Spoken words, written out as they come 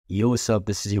Yo, what's up?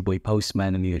 This is your boy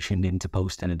Postman, and you're tuned in to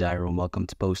Post and a Diary. And welcome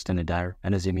to Post and a Diary.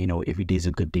 And as you may know, every day is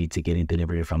a good day to get a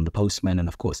delivery from the Postman. And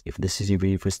of course, if this is your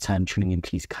very first time tuning in,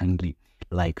 please kindly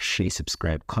like, share,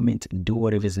 subscribe, comment, do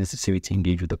whatever is necessary to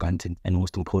engage with the content, and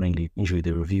most importantly, enjoy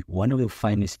the review. One of the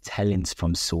finest talents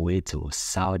from Soweto,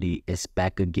 Saudi, is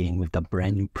back again with a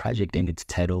brand new project, and it's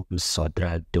titled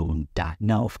Msotra Don't Die.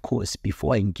 Now, of course,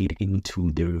 before I get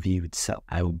into the review itself,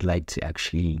 I would like to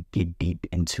actually get deep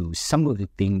into some of the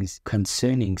things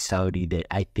concerning Saudi that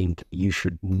I think you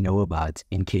should know about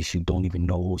in case you don't even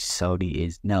know who Saudi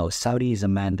is. Now, Saudi is a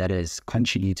man that has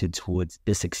contributed towards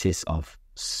the success of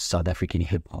South African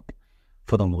hip-hop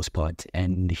for the most part,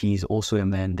 and he's also a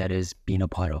man that has been a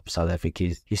part of South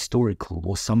Africa's historical,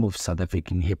 or some of South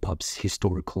African hip-hop's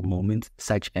historical moments,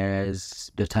 such as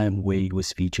the time where he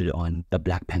was featured on the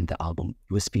Black Panther album.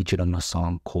 He was featured on a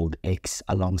song called X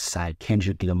alongside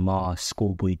Kendrick Lamar,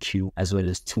 Schoolboy Q, as well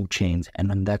as 2 Chainz,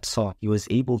 and on that song he was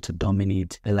able to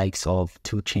dominate the likes of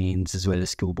 2 Chainz as well as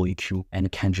Schoolboy Q and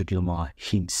Kendrick Lamar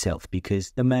himself,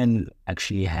 because the man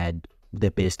actually had the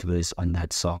best verse on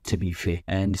that song, to be fair.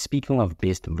 And speaking of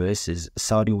best verses,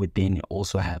 Saudi would then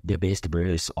also have the best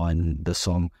verse on the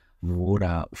song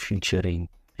Vura featuring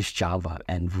Java.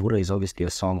 And Vura is obviously a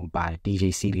song by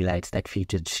DJ City Lights that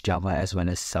featured Java as well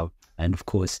as South. And of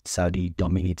course, Saudi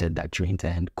dominated that joint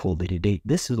and called it a day.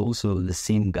 This is also the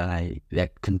same guy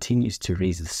that continues to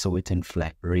raise the Sowetan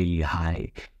flag really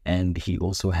high. And he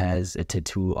also has a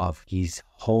tattoo of his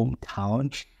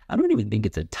hometown. I don't even think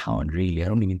it's a town, really. I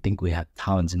don't even think we have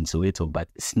towns in Soweto, but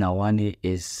Snawane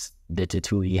is the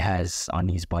tattoo he has on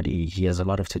his body. He has a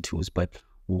lot of tattoos, but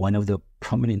one of the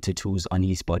prominent tattoos on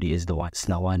his body is the one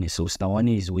Snawane. So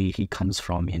Snawane is where he comes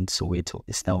from in Soweto.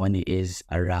 Snawane is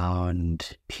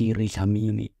around Piri,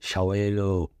 Hamini,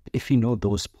 Shawelo. If you know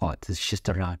those parts, it's just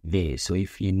around there. So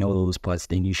if you know those parts,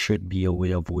 then you should be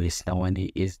aware of where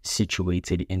Snawane is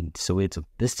situated in Soweto.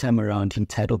 This time around, he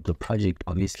titled the project,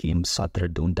 obviously,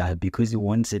 Msotra Don't Die, because he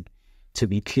wants it to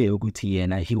be clear,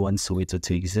 and he wants Soweto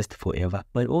to exist forever.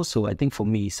 But also, I think for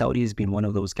me, Saudi has been one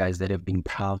of those guys that have been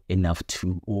proud enough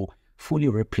to or fully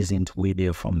represent where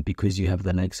they're from, because you have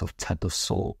the likes of Tato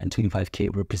Soul and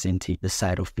 25K representing the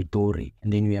side of Pitori,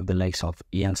 and then you have the likes of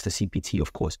Youngster CPT,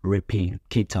 of course, Repane,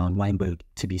 Cape Town, Weinberg,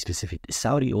 to be specific.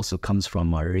 Saudi also comes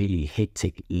from a really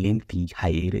hectic, lengthy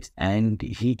hiatus, and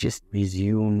he just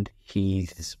resumed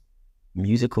his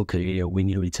musical career when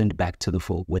he returned back to the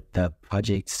fold with the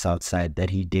project Southside that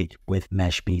he did with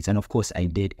Mashbeatz. And of course, I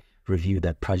did review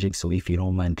that project, so if you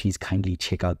don't mind, please kindly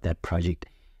check out that project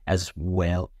as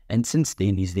well. And since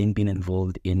then, he's then been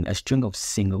involved in a string of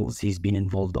singles. He's been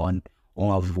involved on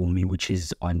Ongavumi, which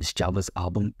is on Java's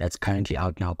album that's currently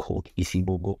out now, called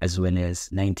Isibogo, as well as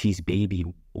 90s Baby,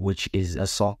 which is a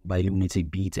song by Lunatic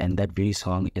Beats, and that very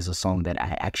song is a song that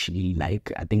I actually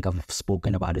like. I think I've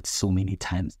spoken about it so many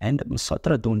times. And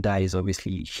Msotra Don't Die is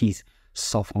obviously his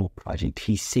sophomore project,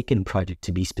 his second project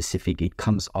to be specific. It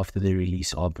comes after the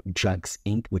release of Drugs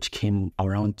Inc., which came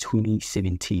around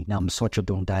 2017. Now, Msotra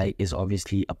Don't Die is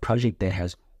obviously a project that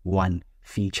has one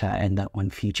feature, and that one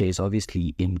feature is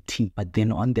obviously Emtee. But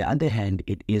then on the other hand,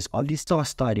 it is obviously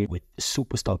started with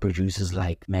superstar producers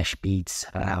like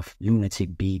Mashbeatz, Ruff,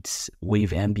 Lunatic Beats,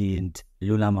 Wave Ambient,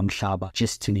 Lula Mamshaba,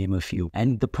 just to name a few.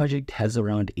 And the project has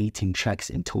around 18 tracks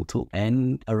in total,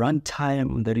 and a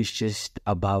runtime that is just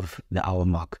above the hour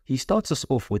mark. He starts us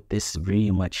off with this very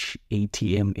much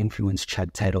ATM influenced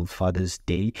track titled Father's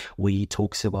Day, where he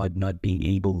talks about not being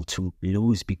able to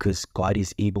lose because God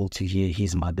is able to hear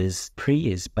his mother's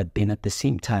prayers. But then at the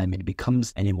same time, it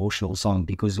becomes an emotional song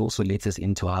because it also lets us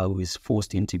into how he was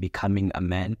forced into becoming a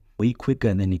man way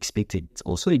quicker than expected. It's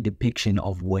also a depiction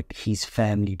of what his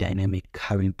family dynamic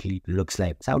currently looks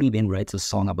like. Saudi then writes a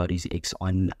song about his ex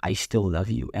on I Still Love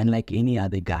You, and like any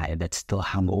other guy that's still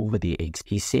hung over the ex,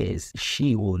 he says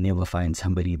she will never find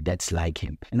somebody that's like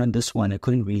him. And on this one, I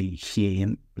couldn't really hear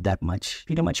him that much,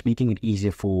 pretty much making it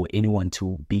easier for anyone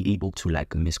to be able to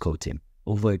like misquote him.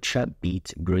 Over a trap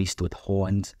beat graced with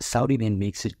horns, Saudi then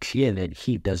makes it clear that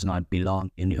he does not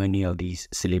belong in any of these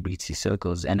celebrity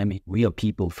circles. And I mean, we are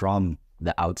people from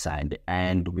the outside,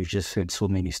 and we've just heard so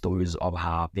many stories of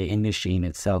how the industry in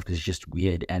itself is just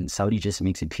weird, and Saudi just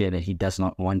makes it clear that he does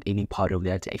not want any part of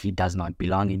that. He does not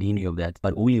belong in any of that,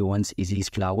 but all he wants is his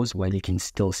flowers while he can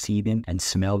still see them and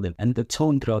smell them. And the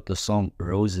tone throughout the song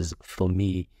Roses, for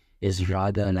me, is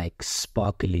rather like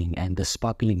sparkling, and the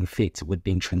sparkling effect would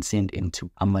then transcend into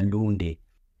Amalunde.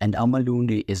 And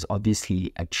Amalunde is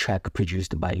obviously a track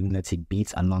produced by Lunatic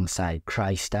Beats alongside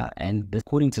Crystar, and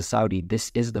according to Saudi,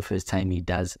 this is the first time he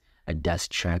does a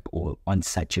dust track or on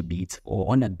such a beat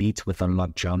or on a beat with a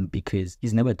lock drum, because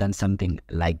he's never done something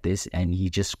like this, and he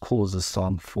just calls a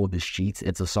song for the streets.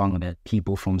 It's a song that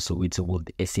people from Soweto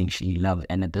would essentially love.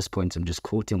 And at this point, I'm just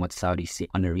quoting what Saudi said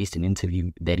on a recent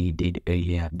interview that he did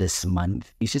earlier this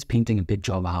month. He's just painting a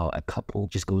picture of how a couple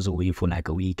just goes away for like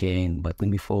a weekend, but then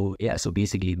before, so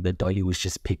basically the dolly was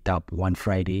just picked up one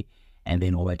Friday, and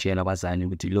then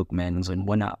look, man, it's on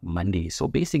one Monday. So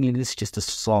basically, this is just a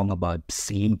song about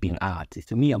sleeping out.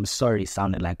 To me, I'm sorry, it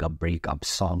sounded like a breakup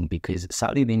song, because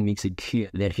Saudi then makes it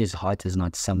clear that his heart is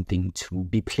not something to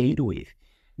be played with.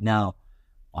 Now,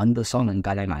 on the song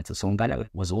Ngala Night, so Ngala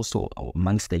was also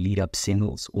amongst the lead-up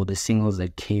singles, or the singles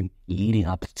that came leading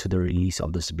up to the release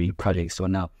of this big project. So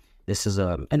now, this is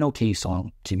an okay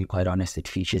song, to be quite honest. It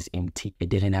features Emtee. It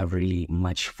didn't have really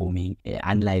much for me.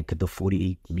 Unlike the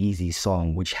 48 Weezy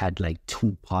song, which had like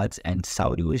 2 parts, and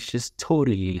Saudi was just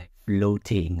totally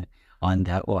floating on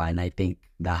that one. I think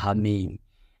the humming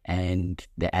and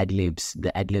the ad-libs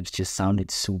just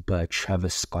sounded super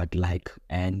Travis Scott-like.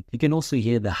 And you can also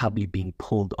hear the hubby being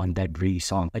pulled on that very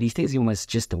song. But he says you must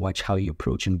just watch how you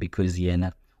approach him, because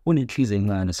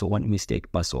so one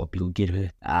mistake bus up, you'll get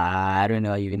hurt. I don't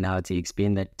know even how to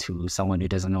explain that to someone who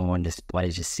doesn't know what I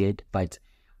just said, but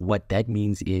what that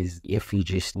means is if you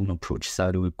just approach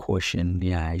Saudi with caution,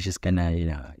 it's just gonna,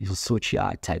 you'll sort you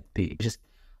out type thing. Just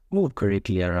move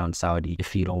correctly around Saudi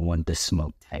if you don't want the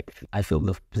smoke type. I feel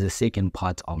the second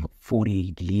part of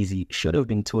 40 Lazy should have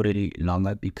been totally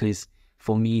longer, because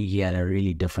for me, he had a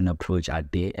really different approach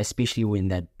out there, especially when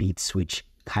that beat switch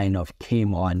kind of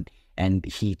came on, and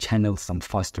he channeled some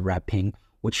fast rapping,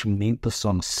 which made the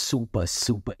song super,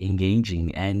 super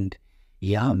engaging. And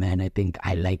yeah, man, I think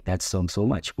I like that song so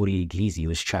much. Uri Iglesias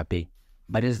was trapping.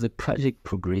 But as the project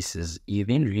progresses, you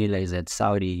then realize that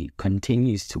Saudi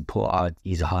continues to pour out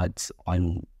his heart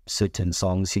on certain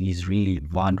songs. He's really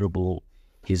vulnerable.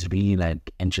 He's really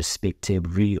like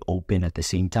introspective, really open at the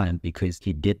same time, because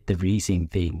he did the very same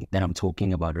thing that I'm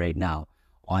talking about right now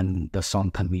on the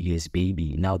song Camellia's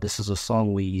Baby. Now, this is a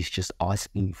song where he's just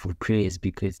asking for prayers,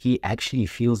 because he actually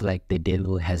feels like the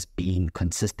devil has been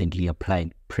consistently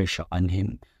applying pressure on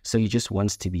him. So he just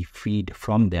wants to be freed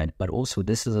from that. But also,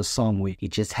 this is a song where he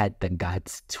just had the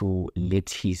guts to let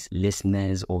his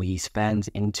listeners or his fans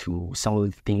into some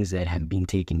of the things that have been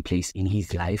taking place in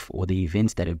his life, or the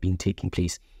events that have been taking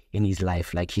place in his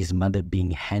life, like his mother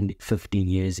being handed 15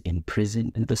 years in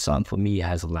prison. And the song for me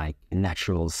has like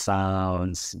natural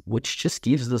sounds, which just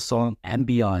gives the song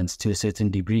ambience to a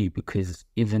certain degree, because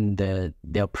even the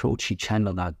approach he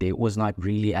channeled out there was not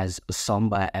really as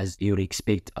somber as you would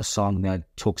expect a song that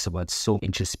talks about so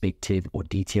introspective or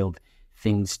detailed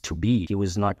things to be. He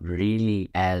was not really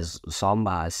as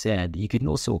somber as said. You can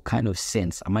also kind of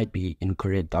sense, I might be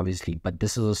incorrect obviously, but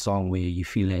this is a song where you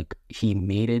feel like he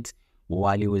made it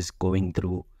while he was going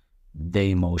through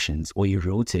the emotions, or he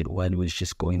wrote it while he was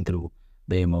just going through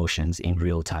the emotions in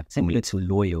real time. Similar to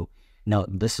Loyal. Now,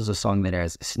 this is a song that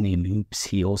has snare loops.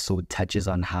 He also touches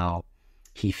on how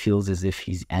he feels as if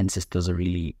his ancestors are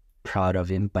really proud of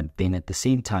him, but then at the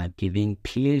same time, he then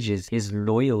pledges his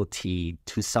loyalty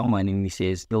to someone, and he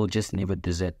says he'll just never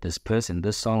desert this person.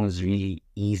 This song is really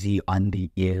easy on the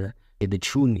ear. The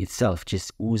tune itself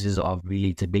just oozes of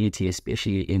relatability,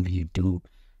 especially if you do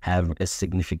have a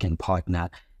significant partner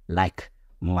like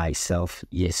myself.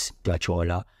 Yes,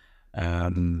 Dachola.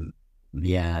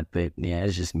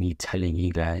 It's just me telling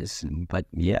you guys. But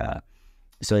yeah,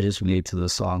 so I just relate to the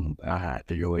song, The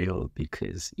Loyal,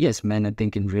 because yes, man, I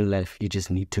think in real life, you just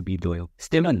need to be loyal.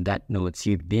 Still on that note,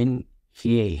 you then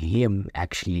hear him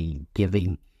actually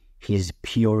giving his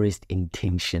purest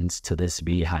intentions to this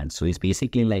behind. So it's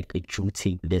basically like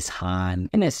recruiting this Han,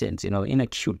 in a sense, in a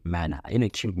cute manner,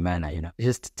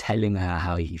 just telling her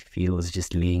how he feels,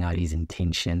 just laying out his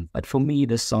intention. But for me,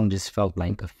 the song just felt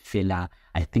like a filler.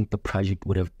 I think the project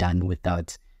would have done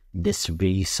without this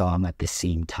very song at the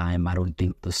same time. I don't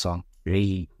think the song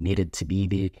really needed to be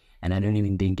there. And I don't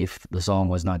even think if the song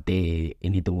was not there,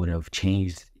 anything would have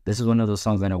changed. This is one of those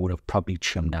songs that I would have probably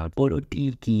trimmed out.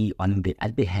 Bolodiki on the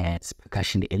other hand,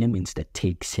 percussion elements that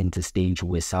take center stage,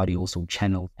 where Saudi also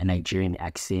channeled a Nigerian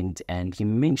accent, and he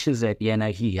mentions that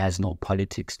he has no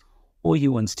politics. All he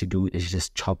wants to do is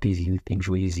just chop his youth,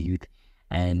 enjoy his youth,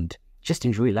 and just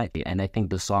enjoy life. And I think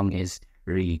the song is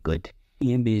really good.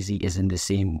 Mbezi is in the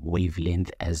same wavelength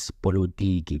as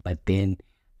Bolodiki, but then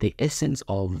the essence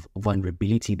of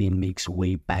vulnerability then makes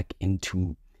way back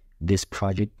into this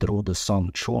project through the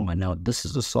song Trauma. Now, this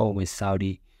is a song where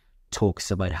Saudi talks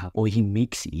about how, or he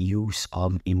makes use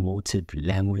of emotive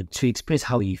language to express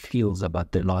how he feels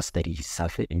about the loss that he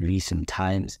suffered in recent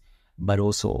times. but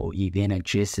also he then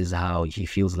addresses how he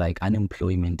feels like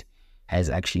unemployment has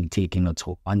actually taken a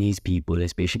toll on these people,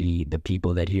 especially the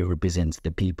people that he represents,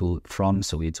 the people from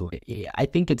Soweto. I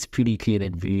think it's pretty clear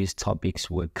that various topics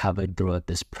were covered throughout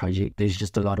this project. There's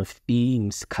just a lot of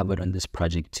themes covered on this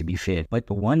project, to be fair. But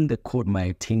the one that caught my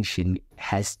attention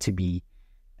has to be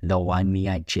the one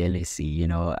near jealousy, you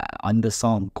know, on the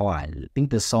song Kwal. I think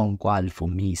the song Kwal for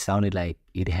me sounded like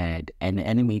it had an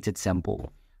animated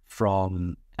sample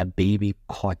from a baby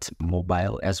cot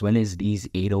mobile, as well as these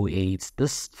 808s.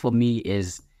 This for me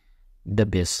is the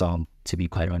best song, to be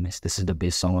quite honest. This is the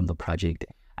best song on the project.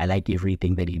 I like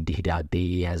everything that he did out there.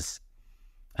 He has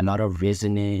a lot of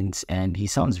resonance and he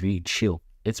sounds very chill.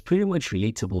 It's pretty much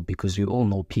relatable because we all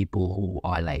know people who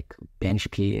are like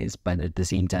bench players, but at the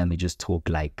same time they just talk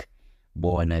like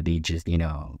Borna. They just, you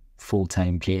know,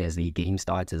 full-time players, they game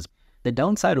starters. The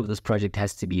downside of this project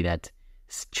has to be that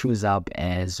Choose Up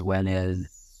as well as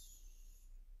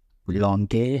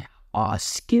Lonke are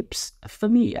skips for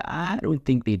me. I don't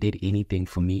think they did anything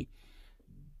for me.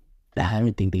 I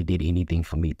don't think they did anything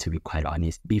for me, to be quite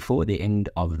honest. Before the end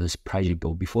of this project,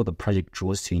 or before the project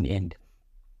draws to an end,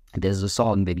 there's a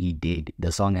song that he did.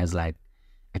 The song has like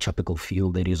a tropical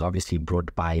feel that is obviously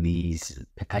brought by these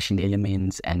percussion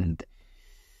elements and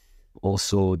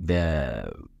also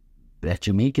the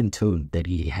Jamaican tone that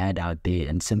he had out there.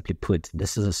 And simply put,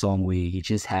 this is a song where he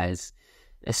just has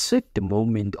a swift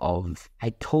moment of, I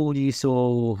told you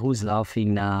so, who's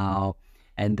laughing now?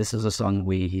 And this is a song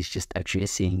where he's just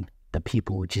addressing the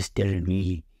people who just didn't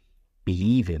really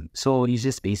believe him. So he's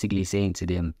just basically saying to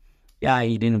them, yeah,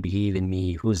 you didn't believe in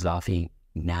me, who's laughing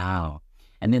now?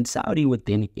 And then Saudi would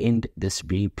then end this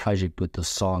project with the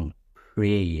song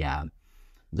Prayer.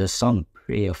 The song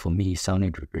Prayer for me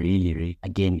sounded really, really,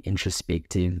 again,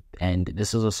 introspective. And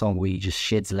this is a song where he just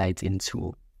sheds light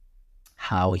into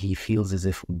how he feels as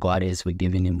if God has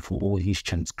forgiven him for all his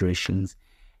transgressions.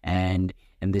 And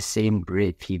in the same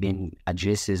breath, he then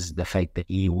addresses the fact that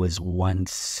he was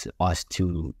once asked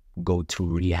to go to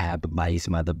rehab by his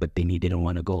mother, but then he didn't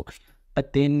want to go.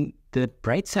 But then the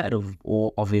bright side of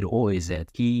it all is that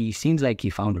he seems like he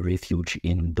found a refuge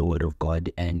in the Word of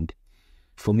God. And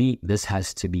for me, this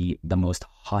has to be the most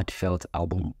heartfelt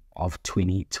album of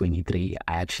 2023.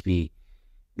 I actually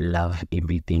love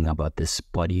everything about this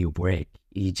body of work.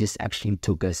 He just actually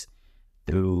took us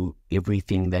through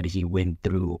everything that he went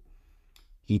through.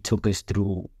 He took us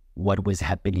through what was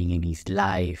happening in his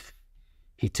life.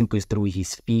 He took us through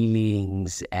his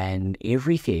feelings and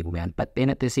everything, man. But then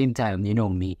at the same time, you know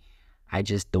me, I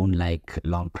just don't like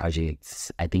long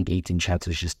projects. I think 18 tracks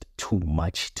was just too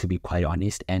much, to be quite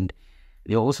honest. And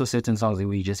there are also certain songs that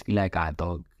we just feel like,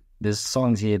 dog, there's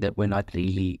songs here that were not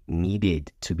really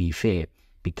needed, to be fair.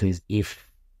 Because if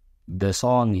the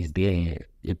song is there,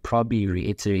 it probably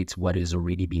reiterates what has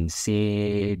already been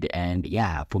said. And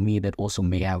yeah, for me, that also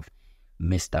may have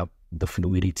messed up the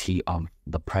fluidity of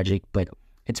the project. But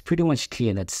it's pretty much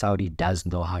clear that Saudi does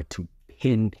know how to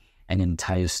pin an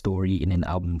entire story in an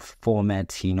album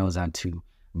format. He knows how to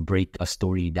break a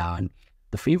story down.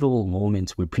 The favorable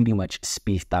moments were pretty much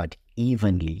spaced out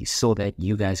evenly so that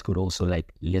you guys could also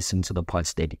like listen to the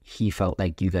parts that he felt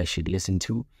like you guys should listen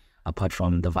to, apart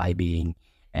from the vibing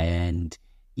and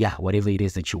yeah, whatever it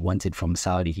is that you wanted from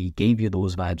Saudi. He gave you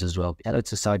those vibes as well. Shout out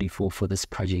to Saudi for this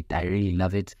project. I really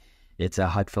love it. It's a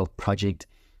heartfelt project,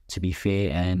 to be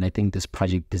fair, and I think this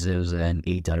project deserves an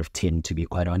 8 out of 10, to be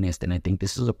quite honest. And I think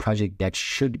this is a project that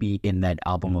should be in that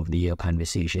album of the year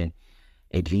conversation,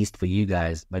 at least for you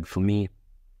guys. But for me,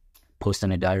 Post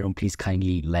on a diary, please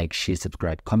kindly like, share,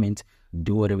 subscribe, comment,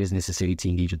 do whatever is necessary to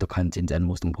engage with the content, and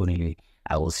most importantly,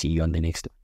 I will see you on the next one.